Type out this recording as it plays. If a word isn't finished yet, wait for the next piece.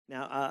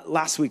Now,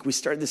 last week we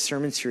started this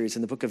sermon series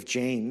in the book of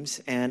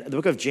James, and the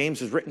book of James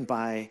was written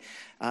by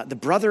the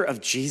brother of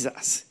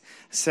Jesus.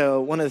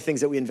 So one of the things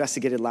that we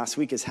investigated last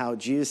week is how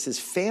Jesus'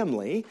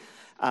 family,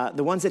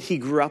 the ones that he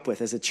grew up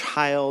with as a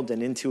child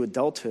and into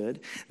adulthood,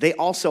 they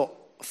also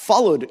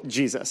followed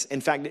Jesus.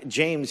 In fact,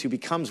 James, who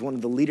becomes one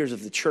of the leaders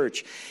of the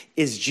church,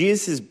 is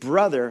Jesus'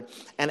 brother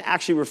and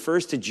actually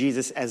refers to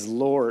Jesus as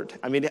Lord.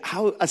 I mean,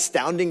 how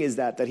astounding is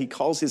that he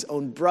calls his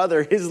own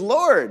brother his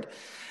Lord?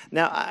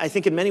 Now, I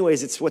think in many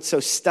ways, it's what's so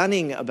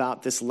stunning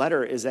about this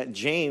letter is that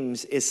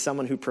James is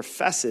someone who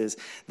professes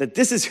that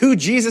this is who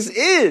Jesus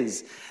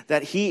is,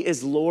 that he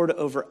is Lord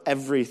over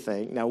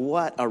everything. Now,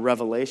 what a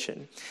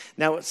revelation.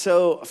 Now, what's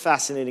so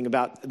fascinating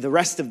about the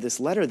rest of this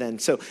letter then,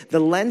 so the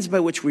lens by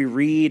which we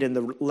read and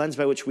the lens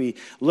by which we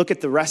look at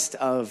the rest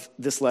of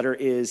this letter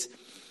is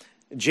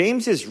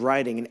James is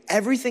writing, and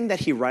everything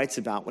that he writes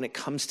about when it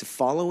comes to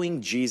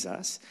following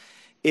Jesus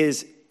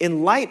is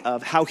in light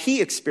of how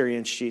he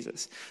experienced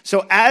Jesus.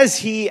 So as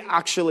he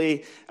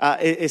actually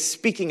is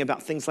speaking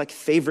about things like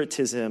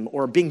favoritism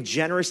or being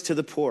generous to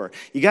the poor,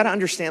 you got to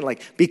understand,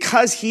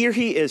 because here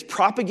he is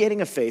propagating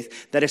a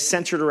faith that is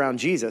centered around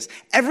Jesus,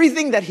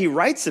 everything that he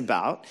writes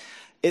about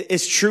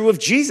is true of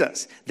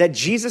Jesus, that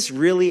Jesus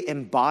really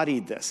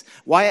embodied this.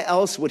 Why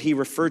else would he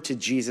refer to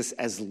Jesus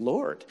as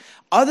Lord?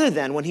 Other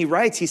than when he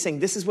writes, he's saying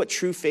this is what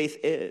true faith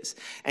is.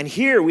 And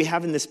here we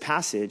have in this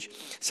passage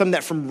something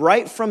that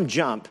from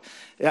jump,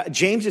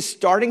 James is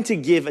starting to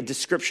give a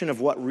description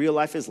of what real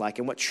life is like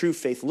and what true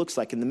faith looks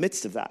like in the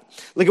midst of that.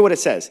 Look at what it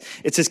says.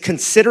 It says,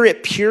 "Consider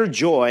it pure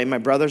joy, my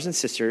brothers and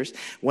sisters,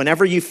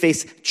 whenever you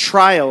face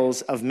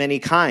trials of many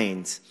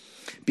kinds,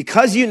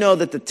 because you know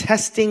that the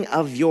testing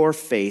of your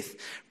faith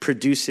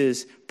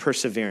produces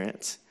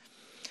perseverance."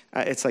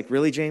 It's like,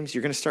 really, James?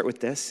 You're going to start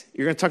with this?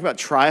 You're going to talk about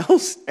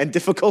trials and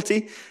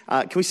difficulty?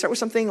 Can we start with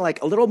something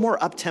like a little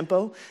more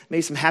up-tempo?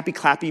 Maybe some happy,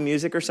 clappy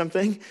music or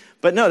something?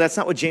 But no, that's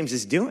not what James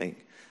is doing.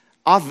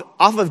 Off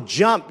of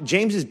jump,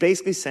 James is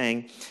basically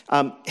saying,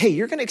 hey,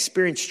 you're going to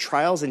experience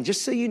trials, and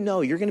just so you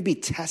know, you're going to be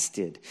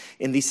tested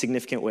in these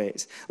significant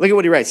ways. Look at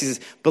what he writes. He says,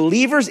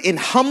 "Believers in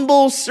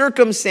humble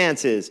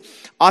circumstances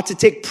ought to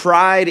take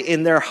pride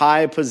in their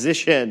high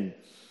position,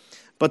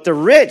 but the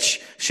rich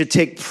should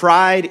take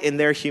pride in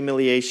their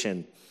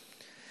humiliation,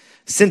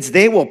 since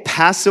they will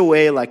pass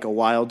away like a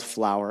wild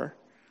flower."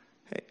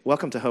 Hey,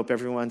 welcome to Hope,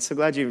 everyone. So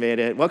glad you made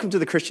it. Welcome to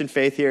the Christian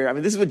faith here. I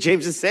mean, this is what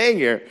James is saying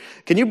here.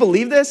 Can you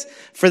believe this?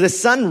 "For the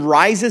sun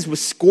rises with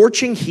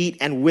scorching heat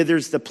and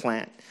withers the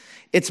plant.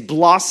 Its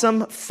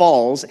blossom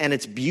falls and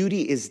its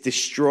beauty is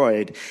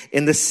destroyed.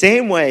 In the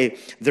same way,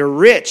 the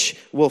rich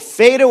will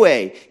fade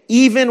away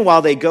even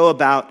while they go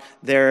about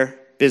their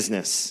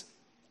business.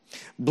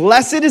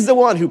 Blessed is the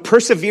one who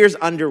perseveres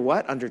under"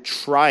 what? Under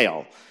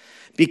trial.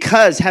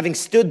 "Because having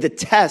stood the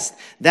test,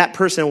 that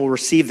person will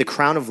receive the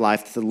crown of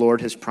life that the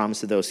Lord has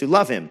promised to those who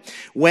love him.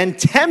 When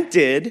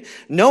tempted,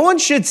 no one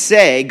should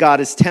say, 'God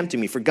is tempting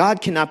me,' for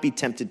God cannot be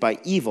tempted by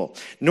evil,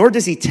 nor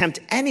does he tempt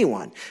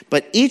anyone.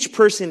 But each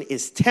person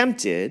is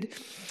tempted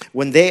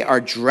when they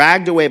are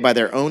dragged away by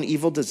their own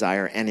evil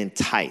desire and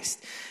enticed.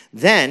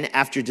 Then,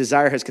 after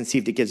desire has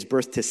conceived, it gives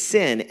birth to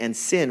sin, and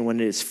sin, when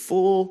it is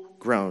full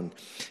grown,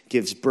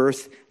 gives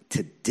birth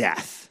to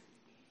death."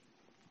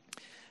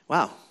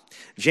 Wow.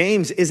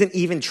 James isn't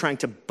even trying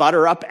to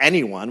butter up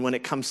anyone when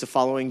it comes to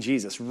following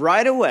Jesus.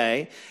 Right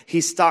away,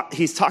 he's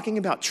talking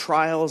about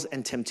trials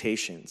and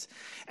temptations.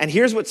 And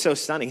here's what's so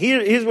stunning.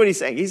 Here's what he's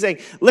saying. He's saying,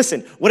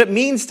 listen, what it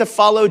means to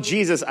follow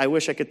Jesus, I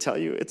wish I could tell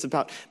you. It's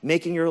about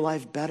making your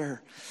life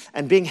better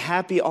and being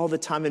happy all the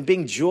time and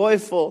being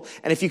joyful.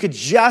 And if you could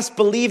just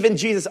believe in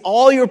Jesus,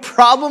 all your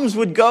problems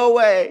would go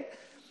away.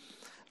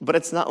 But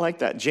it's not like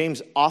that.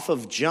 James, off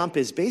of jump,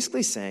 is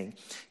basically saying,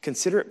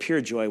 consider it pure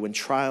joy when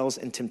trials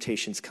and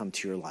temptations come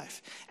to your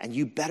life. And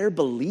you better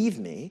believe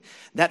me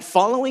that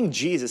following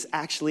Jesus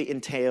actually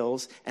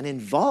entails and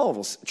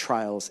involves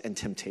trials and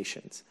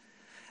temptations.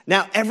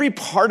 Now, every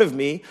part of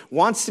me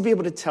wants to be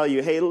able to tell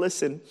you, hey,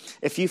 listen,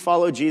 if you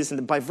follow Jesus,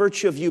 and by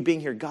virtue of you being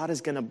here, God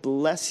is going to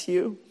bless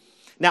you.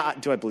 Now,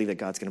 do I believe that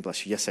God's going to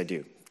bless you? Yes, I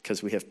do,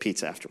 because we have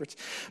pizza afterwards.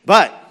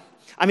 But,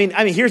 I mean,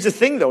 here's the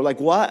thing, though.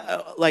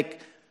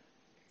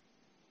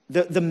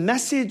 The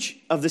message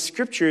of the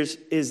scriptures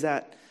is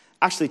that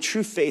actually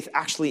true faith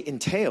actually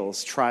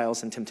entails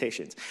trials and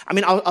temptations. I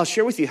mean, I'll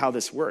share with you how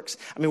this works.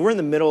 I mean, we're in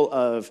the middle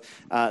of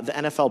the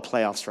NFL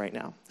playoffs right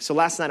now. So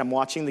last night I'm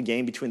watching the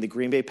game between the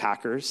Green Bay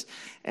Packers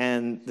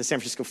and the San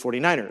Francisco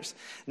 49ers.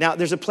 Now,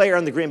 there's a player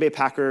on the Green Bay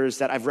Packers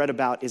that I've read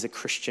about is a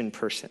Christian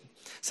person.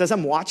 So as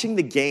I'm watching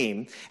the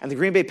game, and the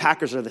Green Bay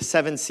Packers are the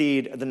 7th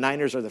seed, the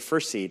Niners are the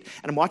 1st seed,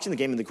 and I'm watching the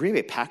game and the Green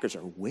Bay Packers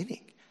are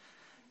winning.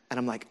 And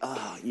I'm like,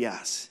 oh,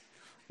 yes.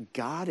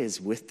 God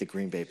is with the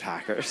Green Bay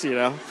Packers, you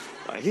know?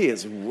 He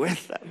is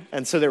with them.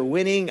 And so they're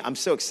winning. I'm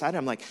so excited.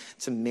 I'm like,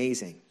 it's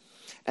amazing.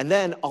 And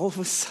then all of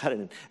a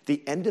sudden, at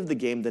the end of the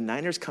game, the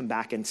Niners come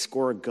back and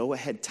score a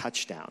go-ahead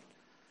touchdown.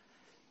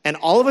 And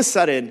all of a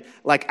sudden,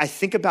 I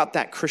think about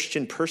that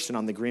Christian person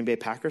on the Green Bay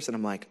Packers, and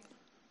I'm like,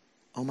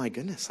 oh my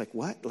goodness,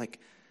 what?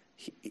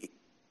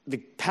 the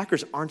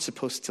Packers aren't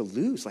supposed to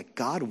lose. Like,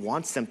 God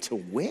wants them to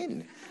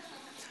win.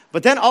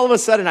 But then all of a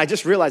sudden, I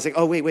just realized, like,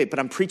 oh, wait, but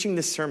I'm preaching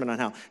this sermon on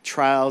how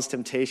trials,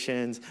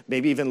 temptations,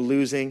 maybe even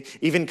losing,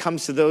 even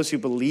comes to those who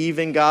believe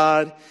in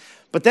God.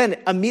 But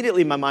then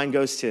immediately my mind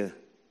goes to,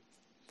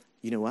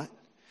 you know what?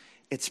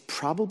 It's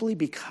probably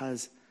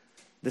because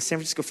the San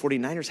Francisco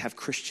 49ers have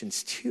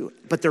Christians too,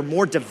 but they're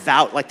more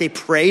devout, like they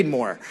prayed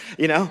more,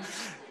 you know?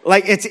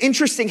 Like, it's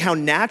interesting how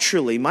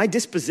naturally my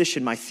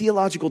disposition, my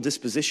theological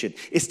disposition,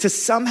 is to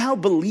somehow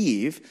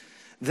believe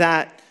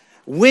that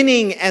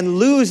winning and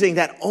losing,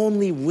 that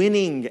only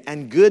winning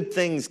and good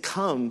things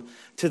come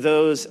to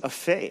those of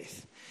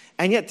faith.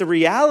 And yet the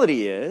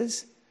reality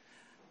is,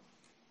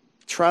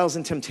 trials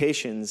and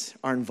temptations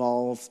are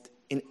involved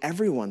in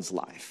everyone's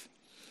life.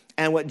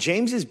 And what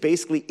James is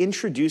basically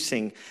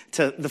introducing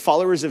to the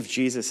followers of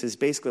Jesus is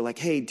basically like,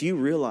 hey, do you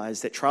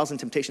realize that trials and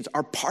temptations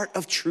are part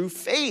of true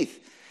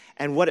faith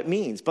and what it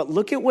means? But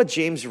look at what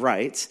James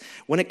writes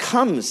when it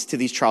comes to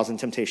these trials and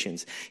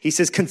temptations. He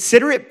says,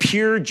 consider it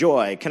pure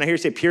joy. Can I hear you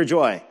say pure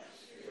joy?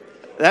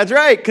 That's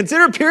right.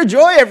 Consider it pure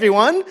joy,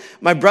 everyone,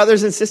 my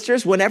brothers and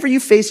sisters, whenever you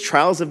face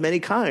trials of many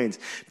kinds,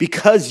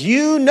 because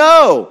you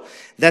know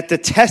that the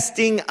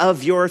testing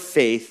of your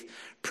faith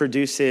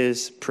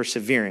produces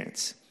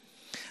perseverance.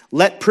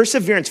 Let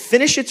perseverance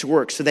finish its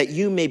work so that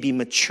you may be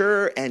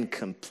mature and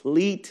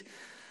complete,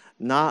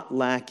 not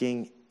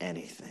lacking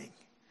anything.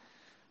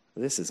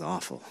 This is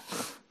awful.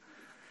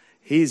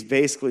 He's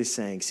basically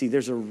saying, see,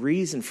 there's a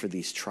reason for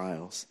these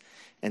trials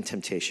and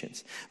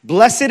temptations.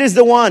 Blessed is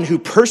the one who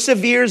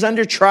perseveres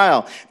under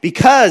trial,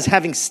 because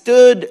having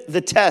stood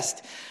the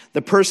test,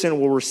 the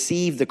person will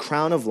receive the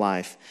crown of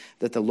life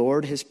that the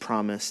Lord has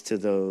promised to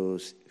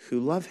those who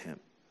love him.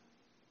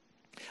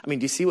 I mean,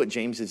 do you see what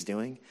James is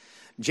doing?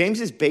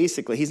 James is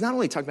basically, he's not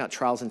only talking about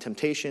trials and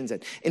temptations,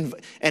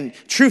 and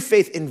true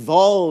faith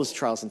involves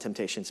trials and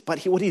temptations,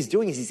 but what he's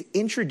doing is he's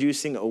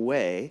introducing a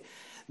way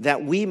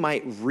that we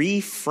might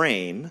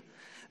reframe,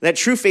 that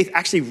true faith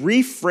actually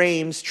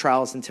reframes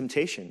trials and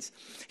temptations.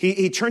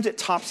 He turns it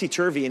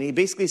topsy-turvy, and he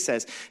basically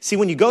says, see,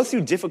 when you go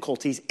through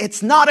difficulties,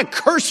 it's not a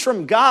curse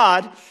from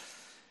God.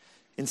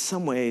 In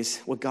some ways,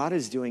 what God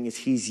is doing is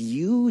he's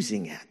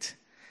using it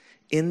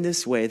in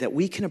this way that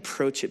we can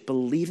approach it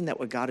believing that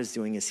what God is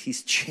doing is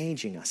he's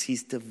changing us,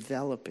 he's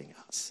developing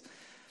us.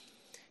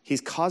 He's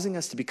causing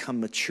us to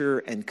become mature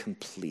and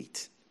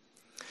complete.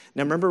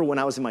 Now, remember when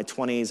I was in my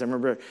 20s, I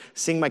remember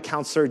seeing my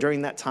counselor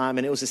during that time,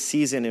 and it was a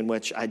season in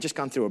which I had just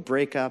gone through a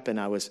breakup, and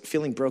I was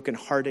feeling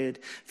brokenhearted,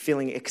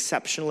 feeling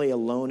exceptionally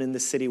alone in the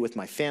city with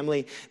my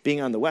family,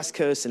 being on the West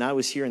Coast, and I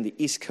was here on the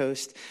East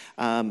Coast.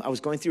 I was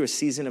going through a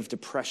season of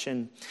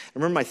depression. I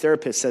remember my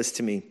therapist says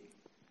to me,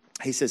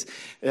 he says,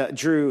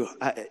 Drew,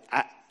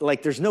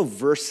 like there's no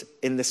verse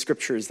in the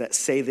scriptures that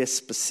say this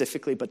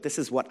specifically, but this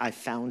is what I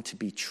found to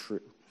be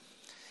true.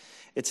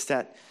 It's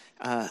that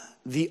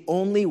the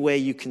only way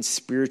you can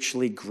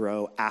spiritually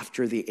grow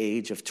after the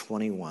age of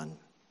 21,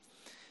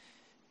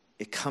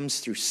 it comes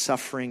through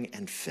suffering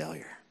and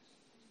failure.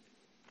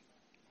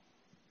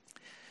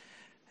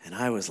 And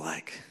I was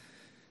like,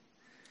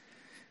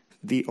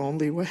 the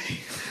only way?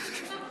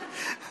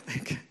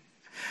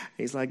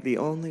 He's like, the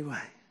only way.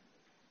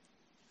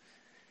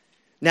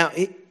 Now,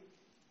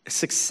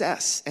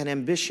 success and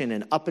ambition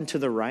and up and to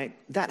the right,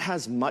 that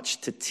has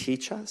much to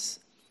teach us,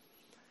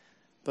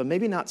 but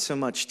maybe not so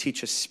much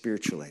teach us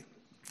spiritually.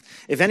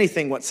 If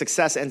anything, what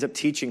success ends up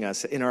teaching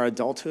us in our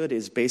adulthood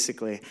is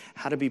basically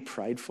how to be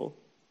prideful,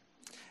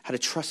 how to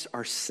trust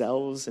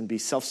ourselves and be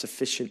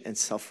self-sufficient and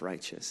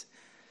self-righteous.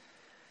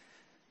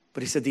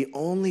 But he said the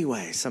only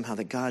way somehow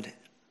that God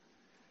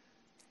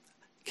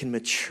can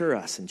mature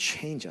us and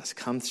change us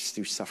comes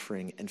through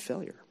suffering and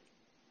failure.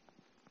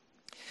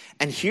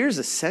 And here's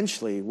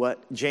essentially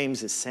what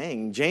James is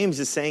saying. James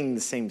is saying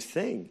the same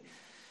thing,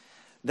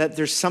 that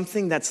there's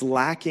something that's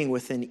lacking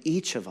within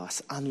each of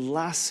us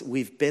unless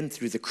we've been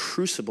through the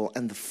crucible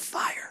and the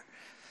fire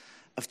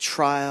of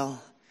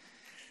trial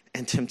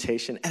and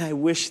temptation. And I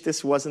wish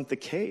this wasn't the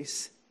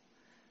case.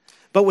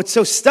 But what's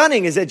so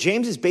stunning is that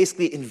James is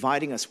basically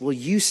inviting us, will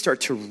you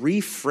start to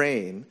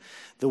reframe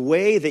the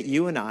way that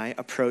you and I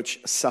approach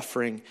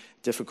suffering,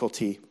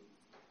 difficulty,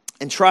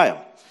 and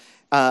trial?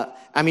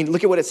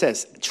 Look at what it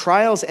says.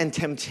 Trials and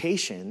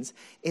temptations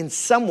in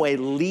some way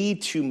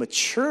lead to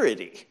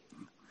maturity.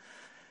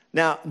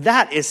 Now,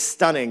 that is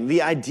stunning.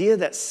 The idea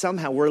that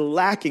somehow we're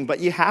lacking, but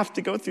you have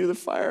to go through the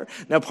fire.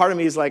 Now, part of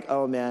me is like,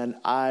 oh man,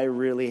 I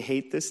really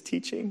hate this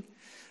teaching.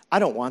 I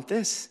don't want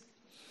this.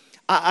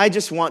 I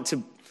just want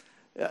to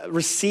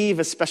receive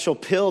a special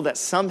pill that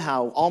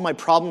somehow all my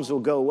problems will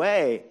go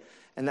away.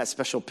 And that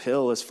special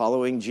pill is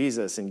following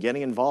Jesus and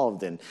getting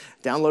involved and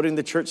downloading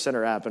the Church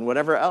Center app and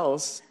whatever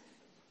else.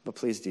 But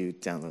please do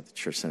download the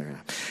Church Center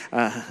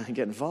app and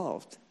get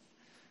involved.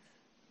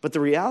 But the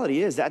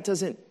reality is that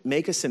doesn't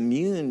make us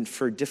immune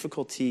for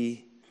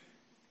difficulty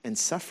and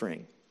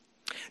suffering.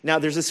 Now,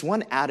 there's this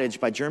one adage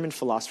by German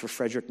philosopher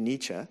Friedrich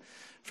Nietzsche,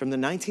 from the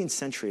 19th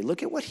century.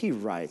 Look at what he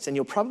writes, and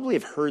you'll probably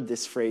have heard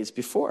this phrase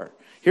before.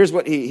 Here's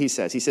what he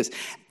says. He says,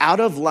 out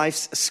of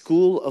life's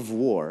school of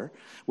war,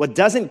 what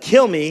doesn't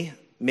kill me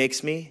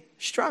makes me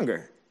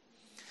stronger.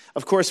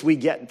 Of course, we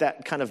get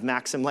that kind of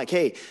maxim like,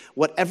 hey,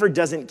 whatever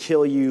doesn't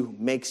kill you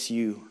makes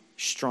you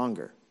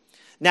stronger.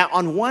 Now,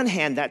 on one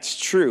hand, that's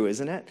true,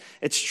 isn't it?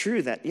 It's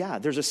true that, yeah,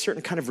 there's a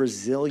certain kind of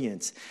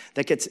resilience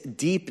that gets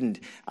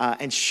deepened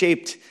and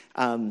shaped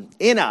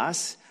in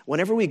us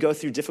whenever we go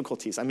through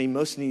difficulties. I mean,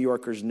 most New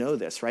Yorkers know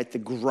this, right? The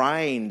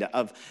grind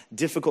of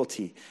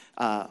difficulty,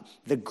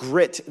 the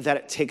grit that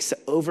it takes to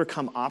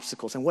overcome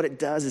obstacles. And what it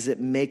does is it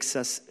makes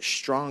us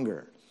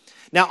stronger.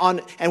 Now,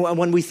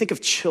 when we think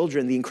of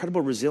children, the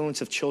incredible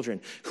resilience of children,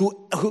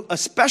 who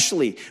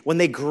especially when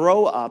they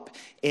grow up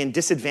in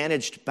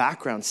disadvantaged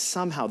backgrounds,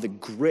 somehow the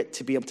grit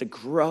to be able to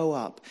grow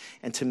up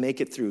and to make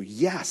it through.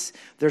 Yes,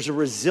 there's a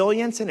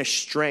resilience and a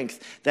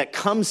strength that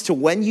comes to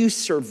when you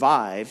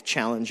survive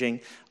challenging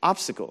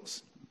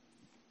obstacles.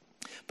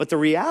 But the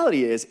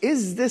reality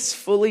is this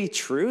fully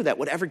true, that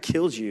whatever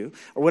kills you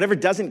or whatever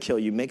doesn't kill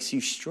you makes you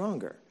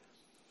stronger?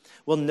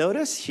 Well,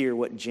 notice here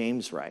what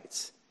James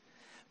writes.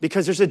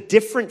 Because there's a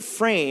different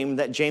frame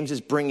that James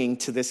is bringing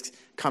to this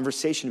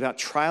conversation about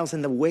trials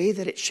and the way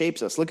that it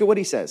shapes us. Look at what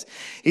he says.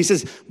 He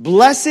says,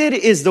 blessed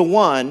is the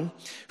one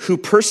who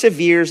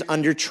perseveres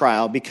under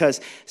trial, because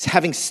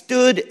having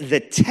stood the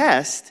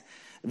test,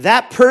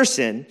 that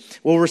person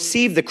will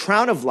receive the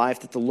crown of life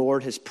that the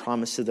Lord has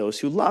promised to those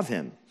who love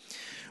him.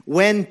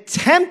 When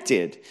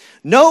tempted,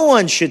 no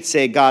one should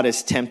say, God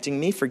is tempting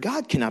me, for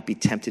God cannot be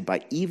tempted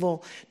by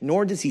evil,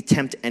 nor does he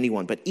tempt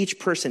anyone. But each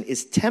person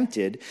is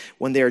tempted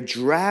when they are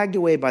dragged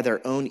away by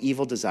their own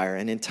evil desire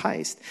and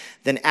enticed.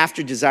 Then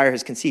after desire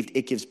has conceived,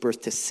 it gives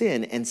birth to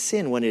sin, and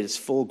sin, when it is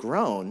full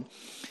grown,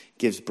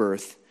 gives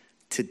birth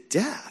to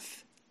death.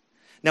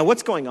 Now,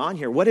 what's going on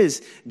here? What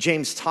is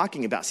James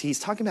talking about? See, he's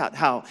talking about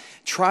how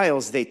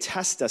trials, they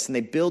test us and they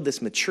build this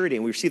maturity,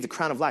 and we receive the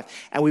crown of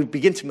life, and we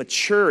begin to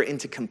mature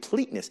into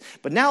completeness.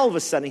 But now all of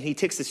a sudden, he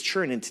takes this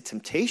churn into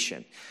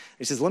temptation.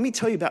 He says, let me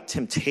tell you about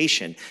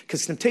temptation,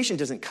 because temptation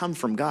doesn't come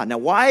from God. Now,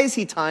 why is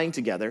he tying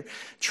together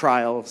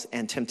trials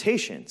and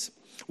temptations?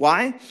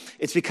 Why?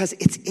 It's because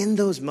it's in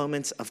those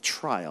moments of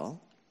trial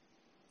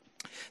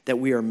that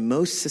we are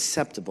most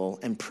susceptible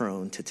and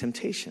prone to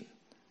temptation.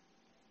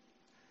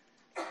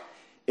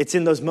 It's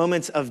in those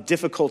moments of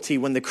difficulty,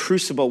 when the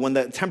crucible, when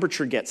the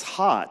temperature gets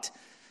hot,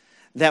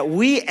 that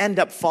we end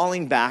up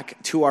falling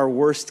back to our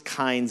worst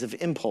kinds of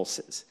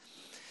impulses.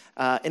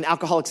 In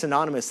Alcoholics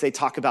Anonymous, they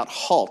talk about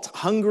HALT: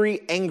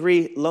 hungry,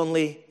 angry,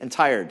 lonely, and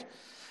tired.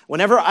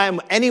 Whenever I am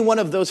any one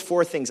of those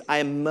four things, I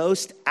am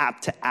most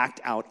apt to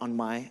act out on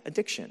my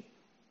addiction.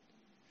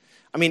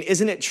 I mean,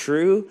 isn't it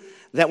true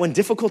that when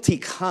difficulty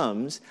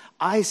comes,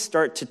 I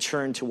start to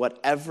turn to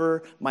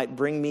whatever might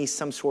bring me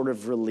some sort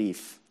of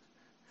relief?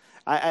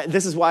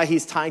 This is why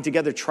he's tying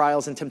together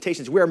trials and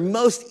temptations. We are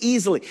most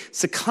easily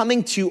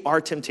succumbing to our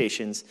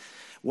temptations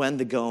when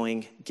the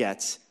going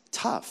gets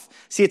tough.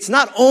 See, it's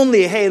not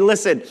only, hey,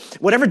 listen,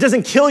 whatever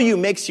doesn't kill you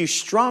makes you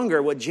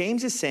stronger. What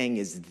James is saying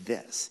is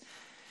this.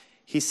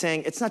 He's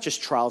saying it's not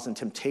just trials and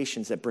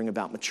temptations that bring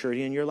about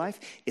maturity in your life.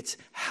 It's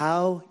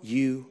how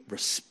you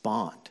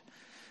respond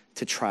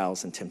to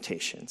trials and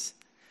temptations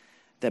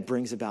that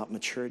brings about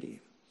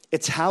maturity.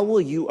 It's how will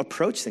you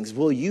approach things?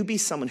 Will you be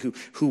someone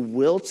who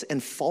wilts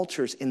and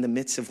falters in the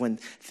midst of when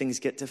things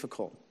get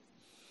difficult?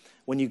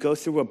 When you go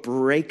through a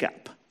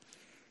breakup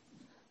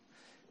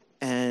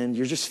and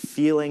you're just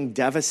feeling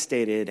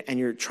devastated and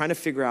you're trying to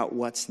figure out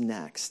what's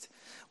next,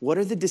 what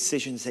are the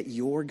decisions that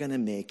you're going to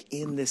make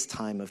in this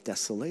time of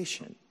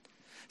desolation?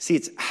 See,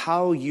 it's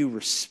how you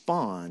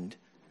respond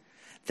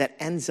that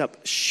ends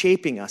up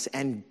shaping us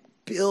and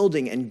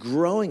building and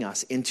growing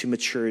us into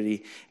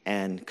maturity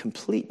and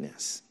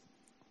completeness.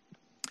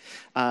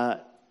 A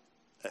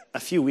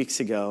few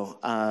weeks ago,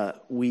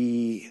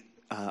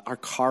 our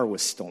car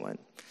was stolen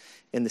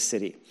in the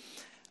city.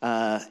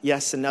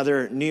 Yes,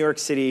 another New York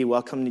City,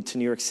 welcome to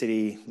New York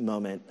City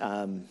moment,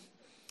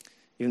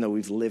 even though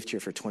we've lived here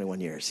for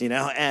 21 years, you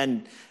know?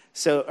 And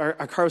so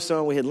our car was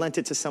stolen. We had lent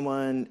it to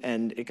someone,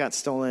 and it got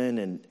stolen,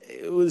 and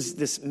it was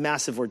this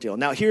massive ordeal.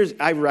 Now,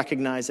 I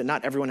recognize that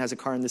not everyone has a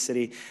car in the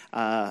city.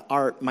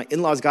 My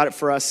in-laws got it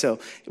for us, so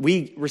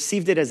we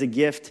received it as a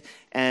gift.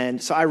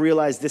 And so I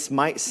realized this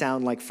might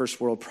sound like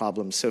first world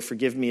problems, so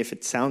forgive me if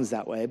it sounds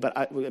that way.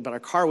 But our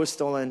car was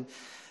stolen,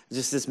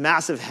 just this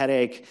massive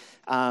headache.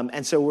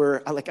 And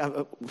so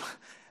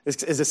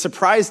as a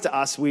surprise to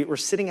us, we're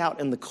sitting out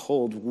in the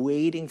cold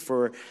waiting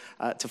to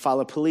file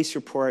a police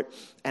report,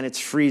 and it's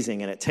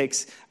freezing, and it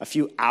takes a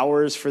few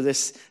hours for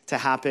this to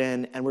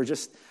happen, and we're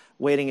just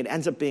waiting. It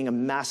ends up being a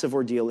massive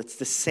ordeal. It's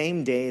the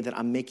same day that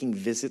I'm making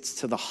visits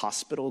to the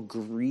hospital,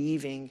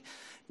 grieving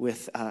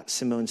with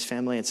Simone's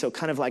family. And so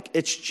kind of like,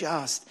 it's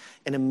just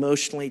an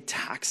emotionally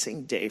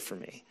taxing day for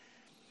me.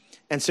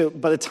 And so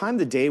by the time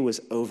the day was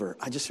over,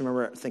 I just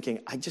remember thinking,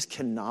 I just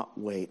cannot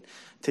wait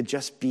to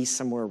just be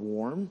somewhere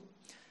warm.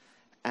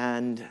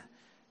 And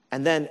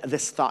then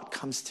this thought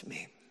comes to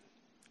me.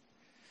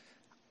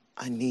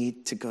 I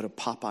need to go to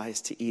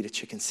Popeyes to eat a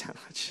chicken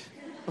sandwich.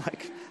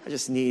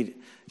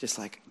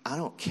 Like, I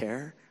don't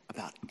care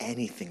about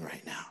anything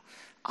right now.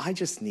 I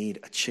just need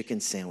a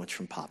chicken sandwich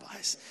from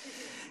Popeyes.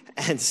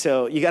 And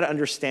so you got to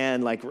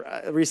understand, like,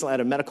 recently I had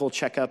a medical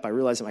checkup. I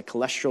realized that my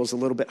cholesterol is a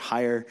little bit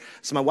higher.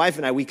 So my wife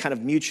and I, we kind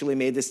of mutually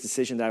made this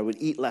decision that I would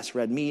eat less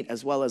red meat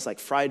as well as like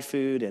fried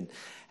food.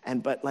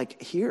 But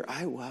like here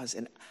I was,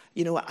 and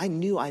you know what? I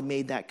knew I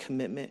made that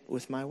commitment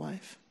with my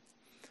wife,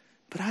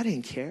 but I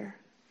didn't care.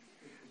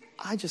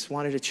 I just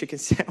wanted a chicken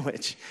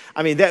sandwich.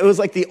 I mean, that was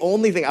like the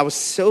only thing. I was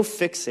so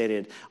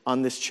fixated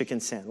on this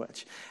chicken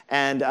sandwich.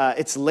 And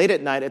it's late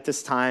at night at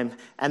this time.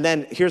 And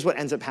then here's what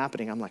ends up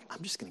happening. I'm like,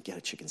 I'm just going to get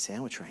a chicken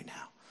sandwich right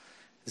now.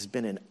 This has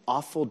been an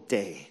awful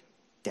day.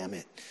 Damn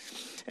it.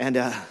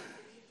 And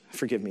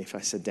forgive me if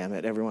I said damn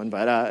it, everyone.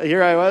 But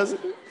here I was.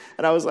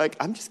 And I was like,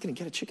 I'm just going to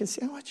get a chicken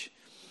sandwich.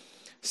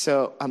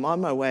 So I'm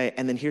on my way.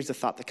 And then here's the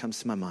thought that comes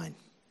to my mind.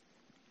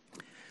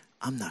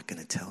 I'm not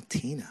going to tell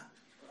Tina.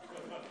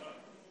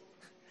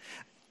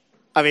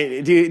 I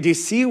mean, do you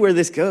see where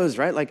this goes,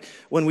 right? Like,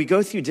 when we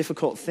go through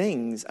difficult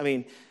things, I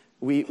mean,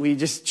 we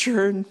just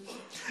churn.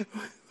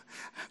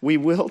 We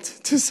wilt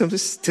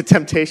to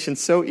temptation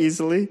so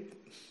easily.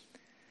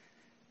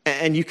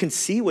 And you can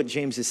see what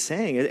James is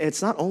saying.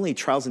 It's not only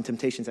trials and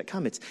temptations that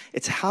come,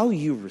 it's how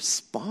you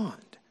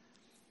respond.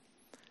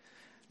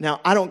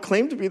 Now, I don't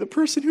claim to be the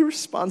person who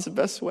responds the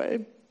best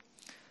way.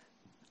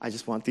 I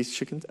just want a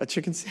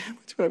chicken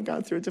sandwich when I've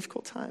gone through a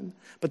difficult time.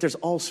 But there's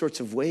all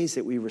sorts of ways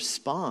that we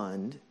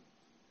respond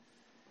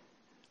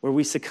where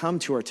we succumb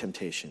to our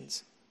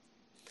temptations.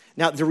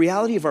 Now, the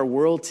reality of our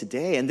world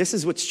today, and this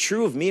is what's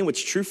true of me and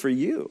what's true for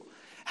you,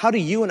 how do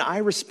you and I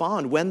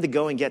respond when the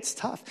going gets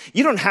tough?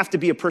 You don't have to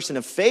be a person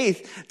of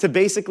faith to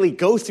basically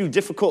go through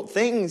difficult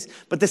things,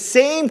 but the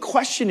same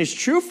question is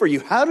true for you.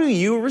 How do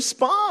you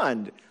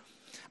respond?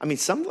 I mean,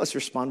 some of us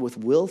respond with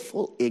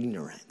willful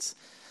ignorance.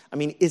 I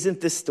mean, isn't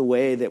this the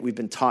way that we've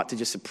been taught to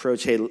just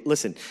approach, hey,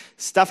 listen,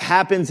 stuff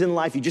happens in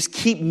life, you just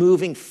keep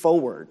moving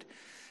forward.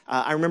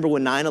 I remember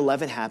when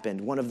 9/11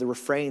 happened, one of the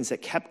refrains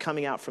that kept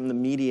coming out from the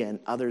media and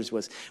others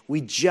was,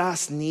 we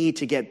just need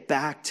to get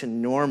back to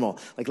normal.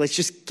 Like, let's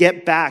just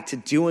get back to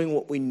doing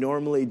what we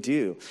normally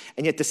do.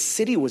 And yet the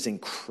city was in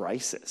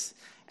crisis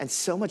and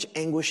so much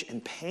anguish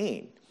and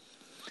pain.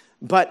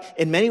 But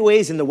in many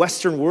ways in the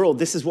Western world,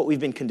 this is what we've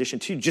been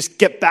conditioned to, just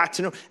get back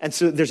to normal. And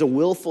so there's a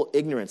willful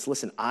ignorance.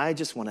 Listen, I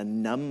just want to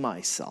numb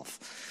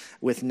myself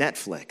with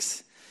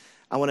Netflix.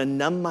 I want to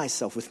numb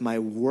myself with my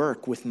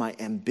work, with my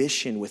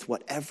ambition, with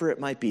whatever it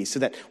might be, so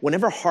that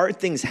whenever hard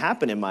things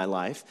happen in my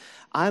life,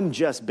 I'm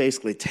just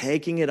basically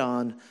taking it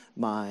on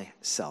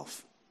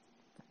myself.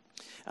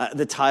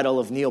 The title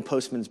of Neil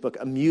Postman's book,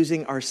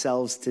 Amusing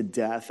Ourselves to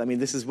Death. I mean,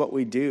 this is what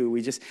we do.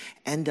 We just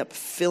end up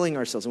filling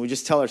ourselves, and we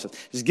just tell ourselves,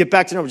 just get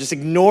back to normal, just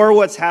ignore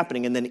what's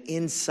happening. And then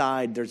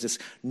inside, there's this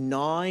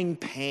gnawing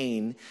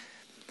pain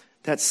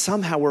that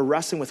somehow we're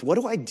wrestling with. What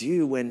do I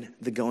do when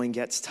the going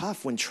gets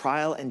tough, when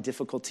trial and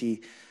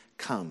difficulty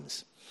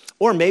comes?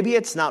 Or maybe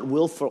it's not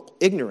willful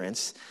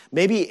ignorance.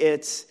 Maybe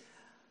it's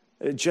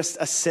just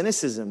a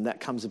cynicism that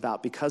comes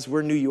about because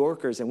we're New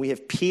Yorkers and we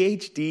have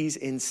PhDs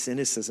in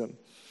cynicism.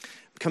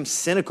 Become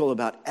cynical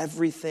about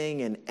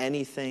everything and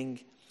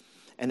anything.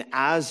 And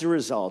as a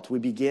result,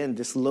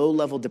 this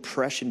low-level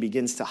depression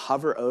begins to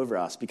hover over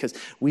us because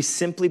we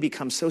simply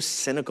become so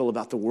cynical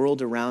about the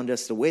world around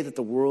us, the way that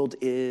the world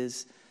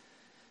is,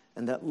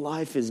 and that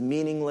life is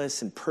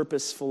meaningless and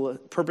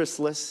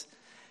purposeless.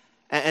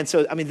 And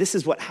so, I mean, this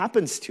is what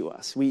happens to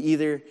us. We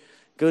either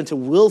go into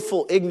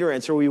willful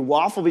ignorance, or we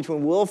waffle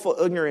between willful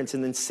ignorance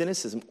and then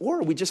cynicism,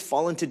 or we just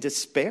fall into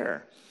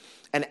despair.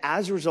 And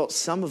as a result,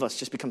 some of us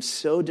just become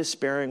so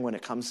despairing when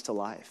it comes to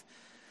life.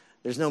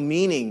 There's no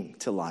meaning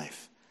to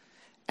life.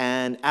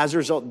 And as a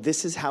result,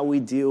 this is how we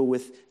deal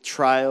with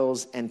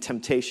trials and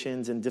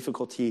temptations and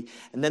difficulty.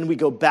 And then we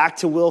go back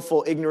to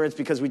willful ignorance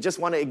because we just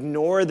want to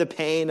ignore the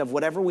pain of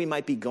whatever we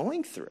might be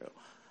going through.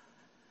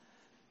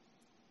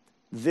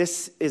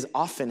 This is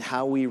often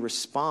how we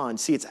respond.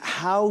 See, it's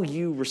how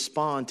you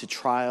respond to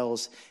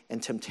trials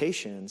and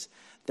temptations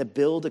that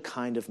build a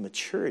kind of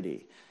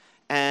maturity.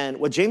 And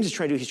what James is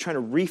trying to do, he's trying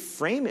to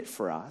reframe it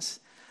for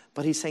us,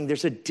 but he's saying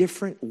there's a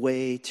different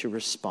way to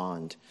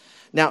respond.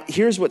 Now,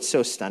 here's what's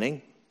so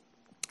stunning,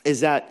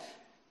 is that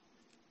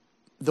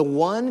the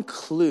one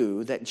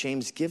clue that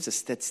James gives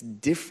us that's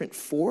different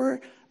for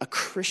a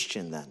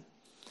Christian then.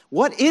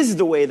 What is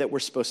the way that we're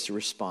supposed to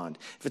respond?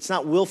 If it's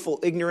not willful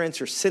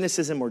ignorance or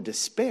cynicism or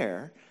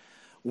despair,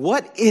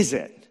 what is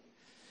it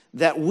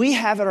that we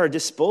have at our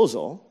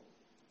disposal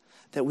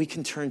that we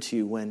can turn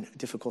to when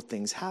difficult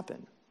things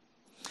happen?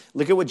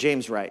 Look at what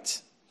James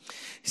writes.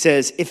 He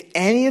says, if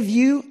any of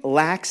you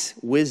lacks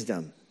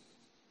wisdom,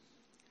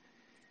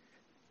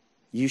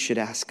 you should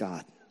ask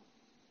God,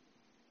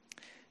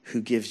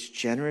 who gives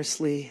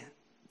generously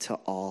to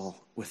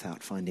all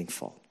without finding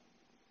fault,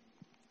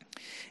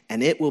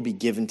 and it will be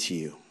given to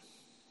you.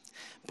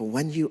 But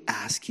when you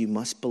ask, you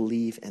must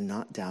believe and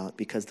not doubt,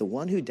 because the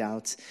one who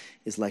doubts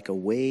is like a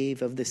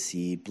wave of the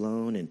sea,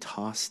 blown and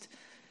tossed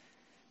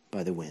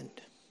by the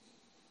wind.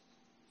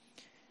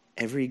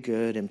 Every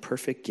good and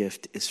perfect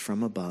gift is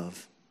from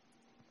above,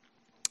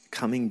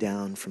 coming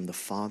down from the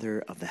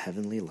Father of the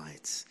heavenly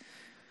lights,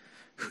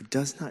 who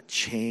does not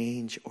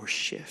change or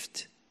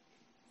shift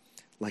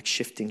like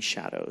shifting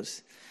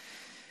shadows.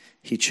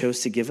 He chose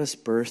to give us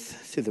birth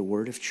through the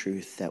word of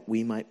truth, that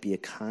we might be a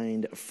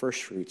kind of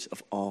first fruits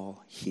of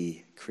all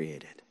he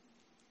created.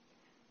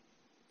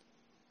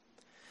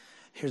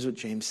 Here's what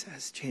James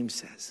says. James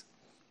says,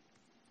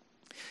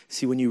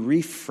 see, when you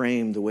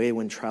reframe the way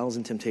when trials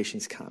and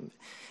temptations come,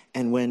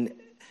 and when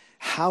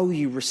how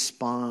you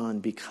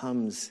respond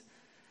becomes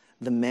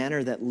the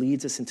manner that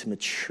leads us into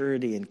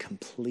maturity and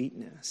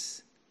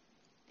completeness,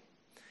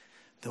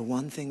 the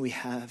one thing we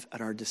have at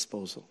our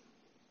disposal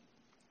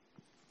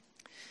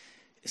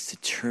is to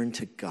turn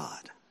to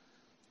God,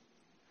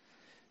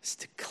 is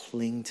to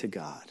cling to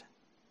God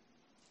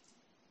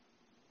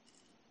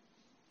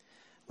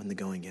when the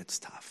going gets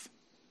tough,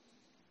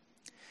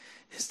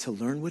 is to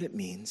learn what it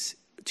means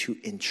to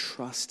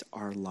entrust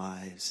our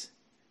lives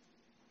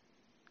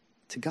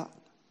to God.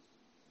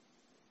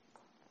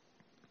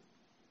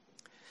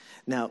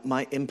 Now,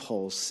 my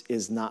impulse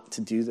is not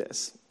to do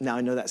this. Now,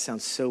 I know that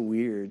sounds so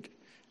weird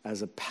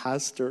as a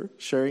pastor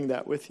sharing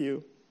that with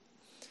you,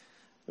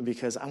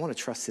 because I want to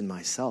trust in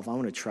myself. I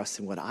want to trust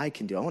in what I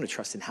can do. I want to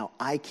trust in how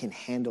I can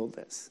handle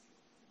this.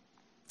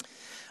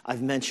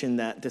 I've mentioned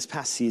that this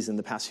past season,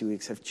 the past few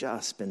weeks have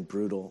just been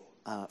brutal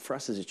for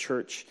us as a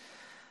church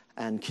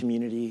and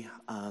community.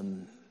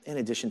 In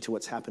addition to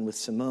what's happened with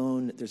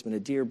Simone, there's been a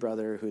dear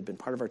brother who had been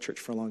part of our church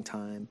for a long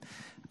time,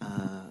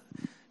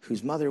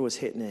 whose mother was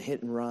hit in a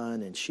hit and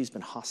run, and she's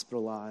been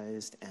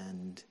hospitalized,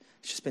 and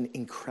it's just been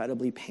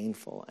incredibly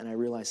painful. And I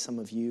realize some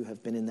of you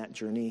have been in that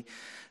journey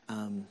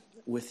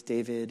with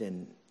David,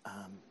 and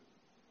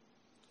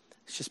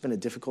it's just been a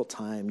difficult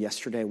time.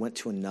 Yesterday, I went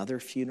to another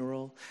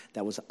funeral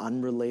that was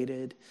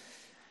unrelated.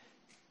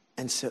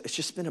 And so it's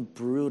just been a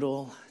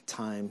brutal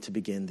time to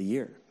begin the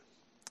year.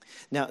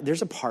 Now,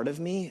 there's a part of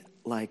me,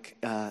 like,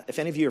 if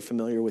any of you are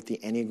familiar with the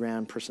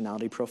Enneagram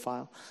personality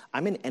profile,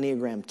 I'm an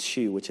Enneagram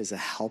 2, which is a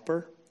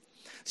helper.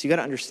 So you got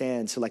to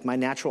understand, so like my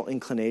natural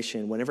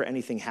inclination, whenever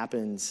anything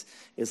happens,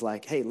 is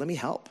like, hey, let me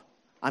help.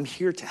 I'm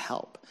here to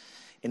help.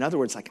 In other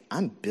words, like,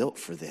 I'm built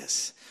for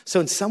this. So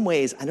in some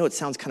ways, I know it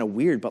sounds kind of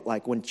weird, but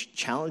like when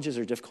challenges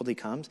or difficulty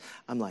comes,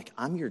 I'm like,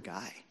 I'm your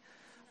guy.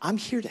 I'm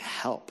here to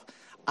help.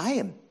 I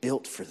am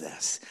built for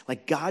this.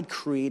 Like, God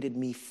created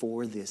me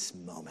for this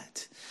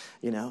moment,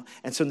 you know?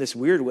 And so in this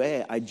weird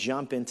way, I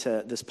jump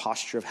into this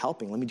posture of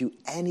helping. Let me do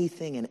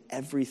anything and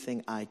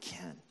everything I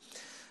can.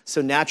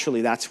 So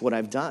naturally, that's what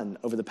I've done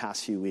over the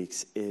past few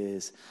weeks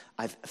is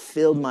I've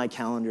filled my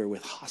calendar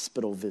with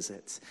hospital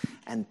visits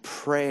and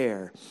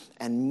prayer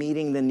and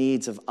meeting the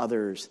needs of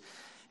others.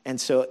 And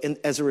so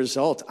as a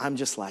result, I'm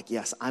just like,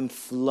 yes, I'm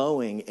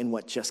flowing in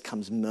what just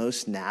comes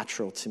most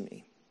natural to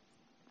me.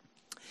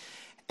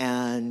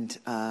 And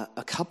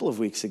a couple of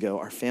weeks ago,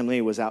 our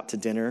family was out to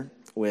dinner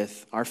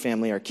with our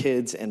family, our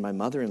kids, and my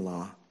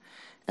mother-in-law.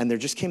 And there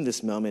just came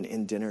this moment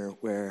in dinner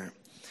where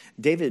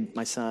David,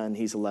 my son,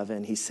 he's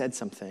 11, he said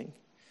something.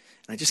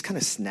 And I just kind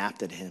of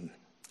snapped at him.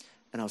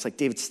 And I was like,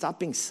 David, stop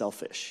being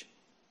selfish.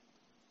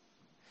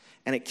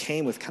 And it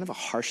came with kind of a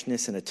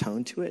harshness and a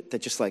tone to it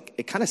that just like,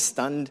 it kind of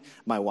stunned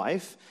my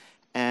wife.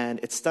 And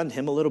it stunned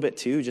him a little bit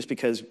too, just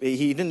because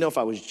he didn't know if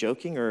I was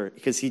joking or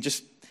because he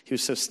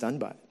was so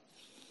stunned by it.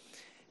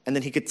 And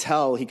then he could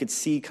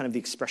see kind of the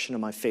expression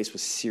on my face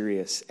was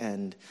serious.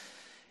 And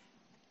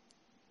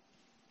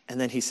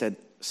then he said,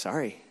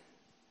 sorry.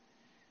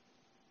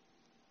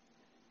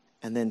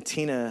 And then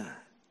Tina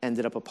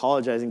ended up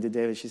apologizing to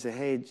David. She said,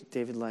 hey,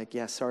 David, like,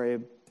 yeah,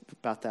 sorry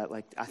about that.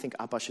 Like, I think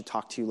Appa should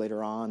talk to you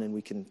later on and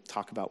we can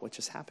talk about what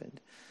just happened.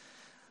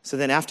 So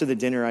then after the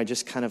dinner, I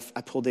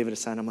pulled David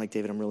aside. I'm like,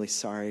 David, I'm really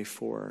sorry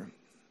for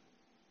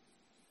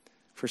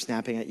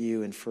snapping at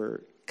you and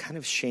for kind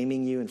of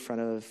shaming you in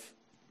front of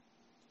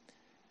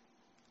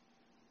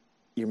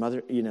your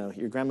mother,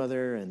 your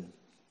grandmother.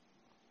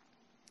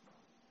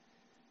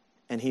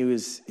 And he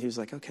was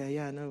like, okay,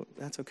 yeah, no,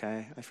 that's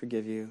okay. I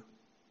forgive you.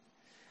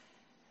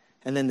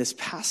 And then this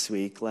past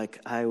week,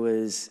 like I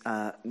was,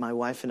 my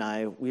wife and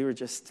I, we were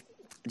just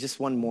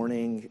one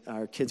morning,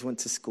 our kids went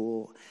to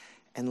school,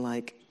 and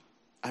like,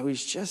 I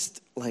was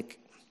just like,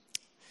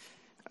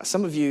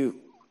 some of you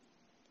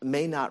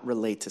may not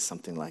relate to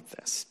something like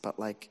this, but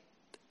like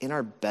in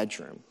our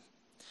bedroom,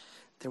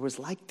 there was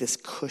like this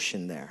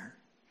cushion there.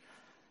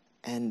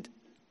 And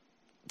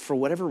for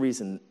whatever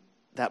reason,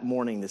 that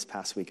morning this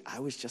past week, I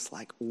was just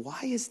like,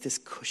 why is this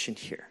cushion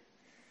here?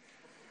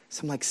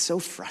 So I'm like so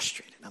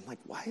frustrated. I'm like,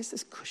 why is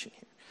this cushion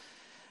here?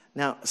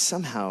 Now,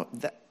 somehow,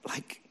 that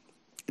like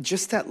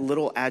just that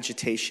little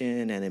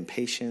agitation and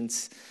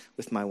impatience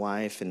with my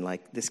wife and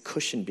like this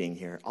cushion being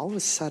here, all of a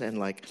sudden,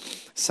 like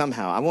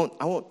somehow, I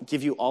won't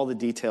give you all the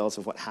details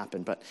of what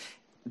happened, but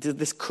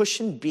this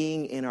cushion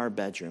being in our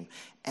bedroom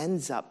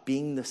ends up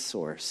being the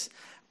source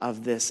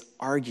of this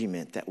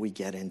argument that we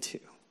get into.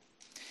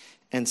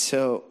 And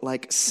so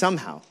like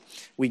somehow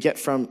we get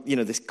from,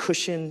 this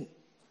cushion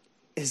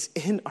is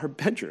in our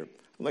bedroom.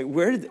 I'm like,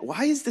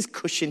 why is this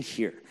cushion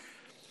here?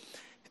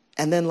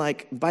 And then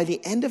like by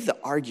the end of the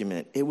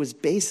argument, it was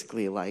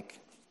basically like,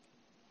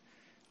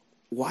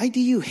 why do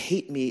you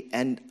hate me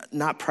and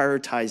not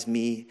prioritize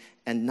me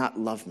and not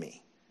love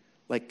me?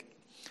 Like,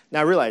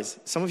 now I realize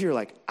some of you are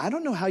like, I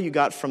don't know how you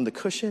got from the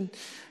cushion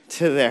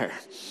to there.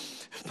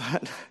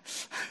 But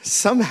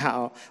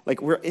somehow,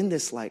 like we're in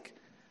this like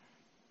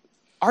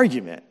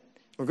argument.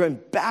 We're going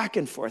back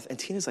and forth. And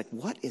Tina's like,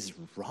 what is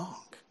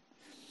wrong?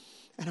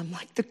 And I'm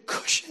like, the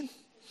cushion.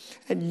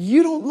 And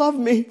you don't love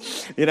me,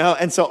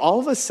 And so all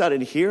of a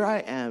sudden, here I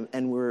am,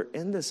 and we're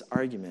in this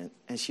argument,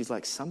 and she's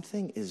like,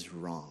 something is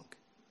wrong.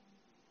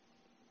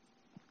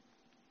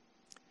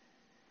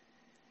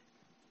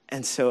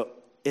 And so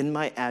in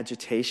my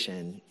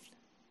agitation,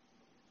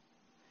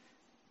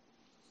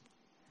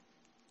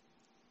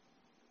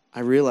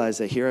 I realized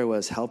that here I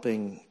was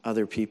helping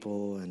other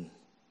people, and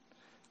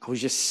I was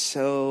just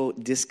so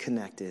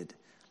disconnected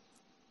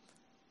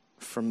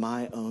from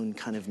my own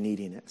kind of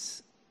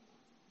neediness.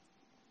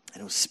 And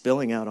it was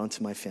spilling out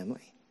onto my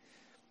family.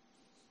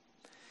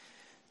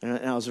 And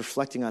I was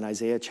reflecting on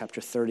Isaiah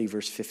chapter 30,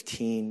 verse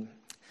 15.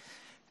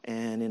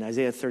 And in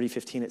Isaiah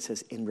 30:15, it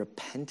says, in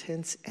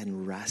repentance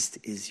and rest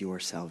is your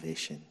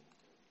salvation.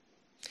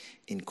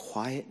 In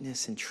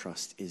quietness and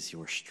trust is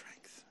your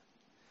strength.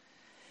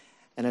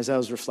 And as I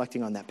was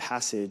reflecting on that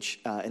passage,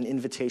 an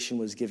invitation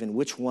was given.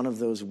 Which one of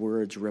those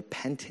words,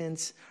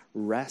 repentance,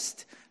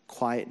 rest,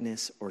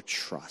 quietness, or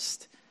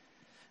trust,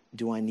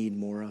 do I need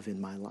more of in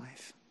my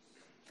life?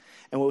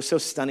 And what was so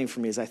stunning for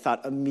me is I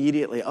thought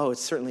immediately,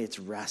 it's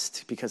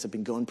rest, because I've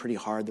been going pretty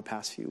hard the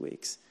past few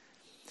weeks.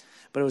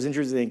 But it was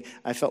interesting.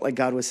 I felt like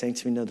God was saying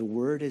to me, no, the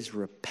word is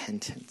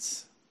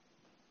repentance.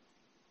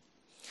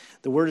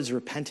 The word is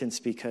repentance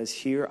because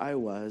here I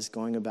was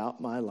going about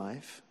my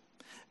life,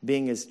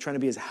 trying to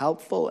be as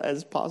helpful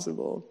as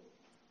possible.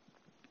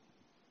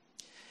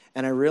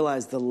 And I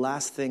realized the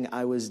last thing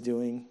I was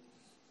doing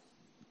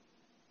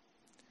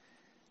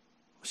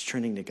was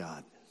turning to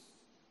God.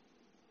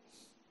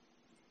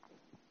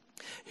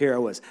 Here I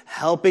was,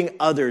 helping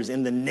others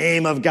in the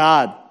name of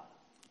God.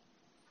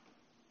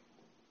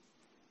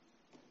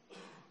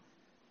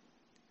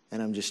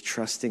 And I'm just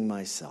trusting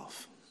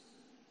myself.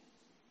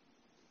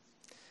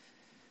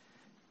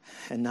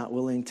 And not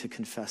willing to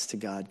confess to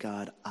God,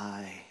 God,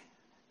 I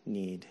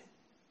need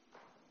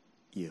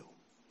you.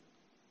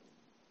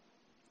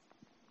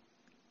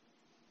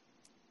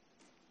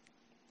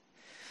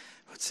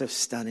 What's so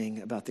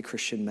stunning about the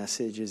Christian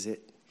message is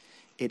it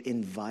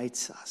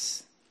invites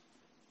us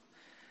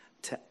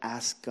to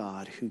ask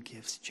God, who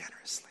gives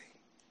generously,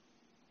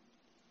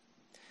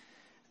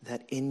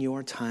 that in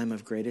your time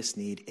of greatest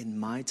need, in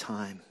my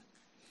time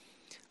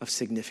of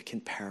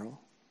significant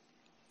peril,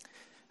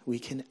 we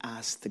can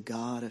ask the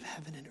God of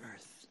heaven and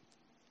earth,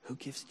 who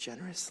gives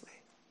generously,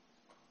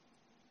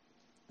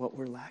 what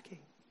we're lacking.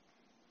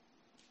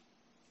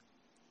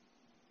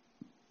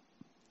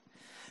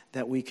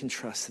 That we can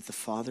trust that the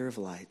Father of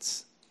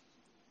lights,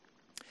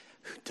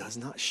 who does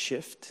not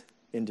shift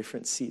in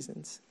different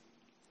seasons,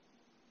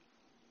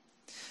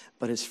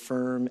 but is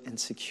firm and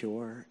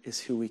secure, is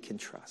who we can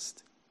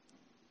trust.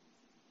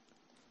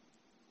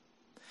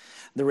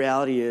 The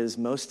reality is,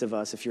 most of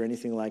us, if you're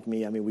anything like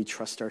me, we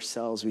trust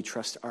ourselves, we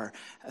trust our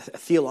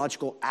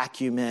theological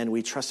acumen,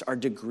 we trust our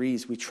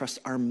degrees, we trust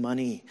our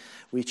money,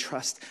 we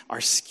trust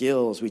our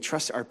skills, we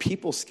trust our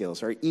people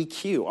skills, our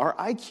EQ, our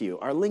IQ,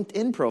 our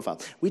LinkedIn profile.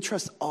 We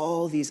trust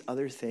all these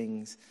other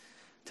things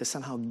to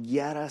somehow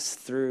get us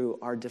through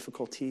our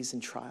difficulties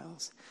and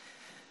trials.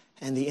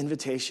 And the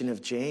invitation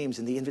of James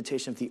and the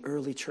invitation of the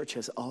early church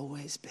has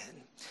always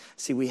been,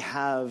 see, we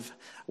have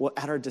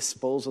at our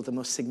disposal the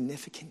most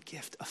significant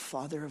gift, a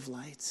Father of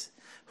lights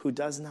who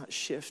does not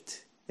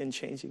shift in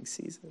changing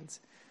seasons.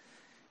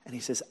 And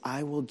he says,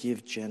 I will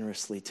give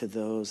generously to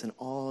those, and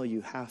all you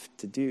have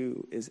to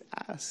do is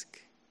ask.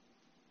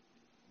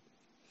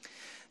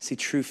 See,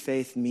 true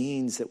faith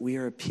means that we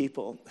are a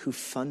people who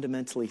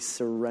fundamentally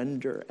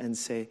surrender and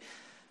say,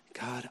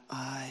 God,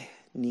 I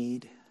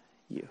need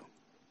you.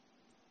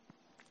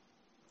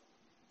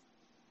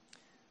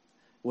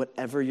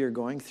 Whatever you're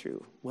going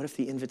through, what if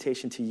the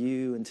invitation to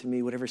you and to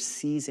me, whatever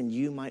season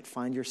you might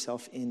find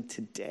yourself in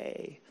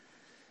today,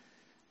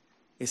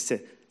 is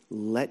to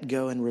let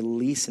go and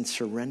release and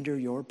surrender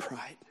your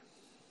pride.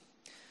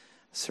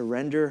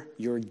 Surrender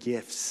your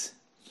gifts.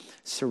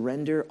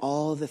 Surrender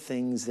all the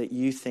things that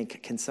you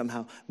think can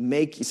somehow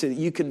make you, so that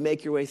you can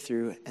make your way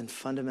through, and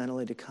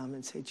fundamentally to come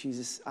and say,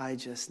 Jesus, I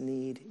just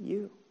need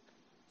you.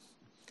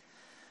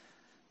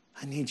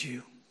 I need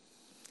you.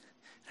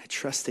 I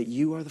trust that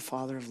you are the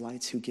Father of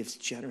lights who gives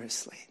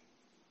generously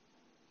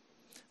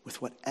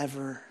with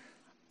whatever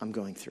I'm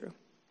going through.